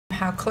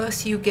how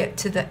close you get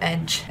to the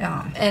edge.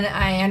 And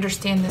I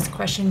understand this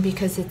question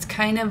because it's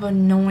kind of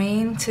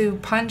annoying to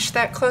punch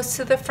that close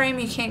to the frame.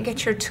 You can't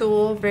get your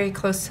tool very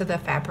close to the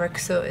fabric,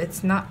 so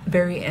it's not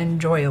very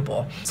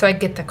enjoyable. So I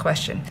get the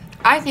question.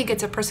 I think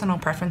it's a personal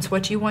preference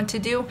what you want to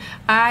do.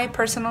 I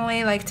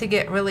personally like to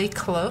get really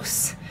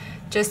close,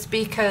 just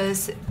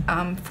because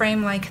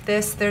frame like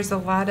this, there's a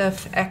lot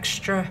of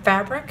extra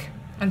fabric,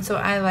 and so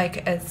I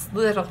like as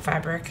little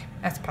fabric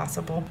as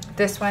possible.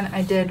 This one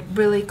I did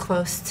really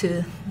close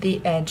to the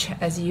edge,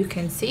 as you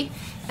can see,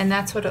 and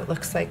that's what it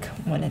looks like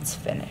when it's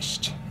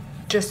finished.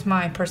 Just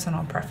my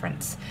personal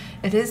preference.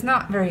 It is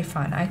not very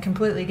fun, I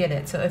completely get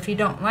it. So if you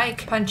don't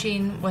like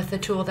punching with a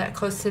tool that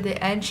close to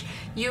the edge,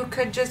 you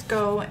could just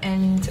go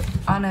and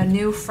on a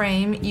new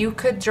frame, you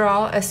could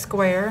draw a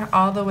square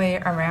all the way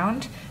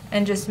around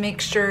and just make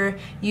sure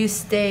you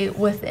stay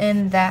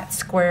within that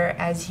square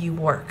as you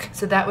work.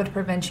 So that would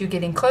prevent you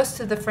getting close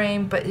to the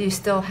frame, but you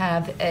still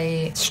have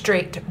a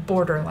straight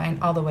border line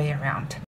all the way around.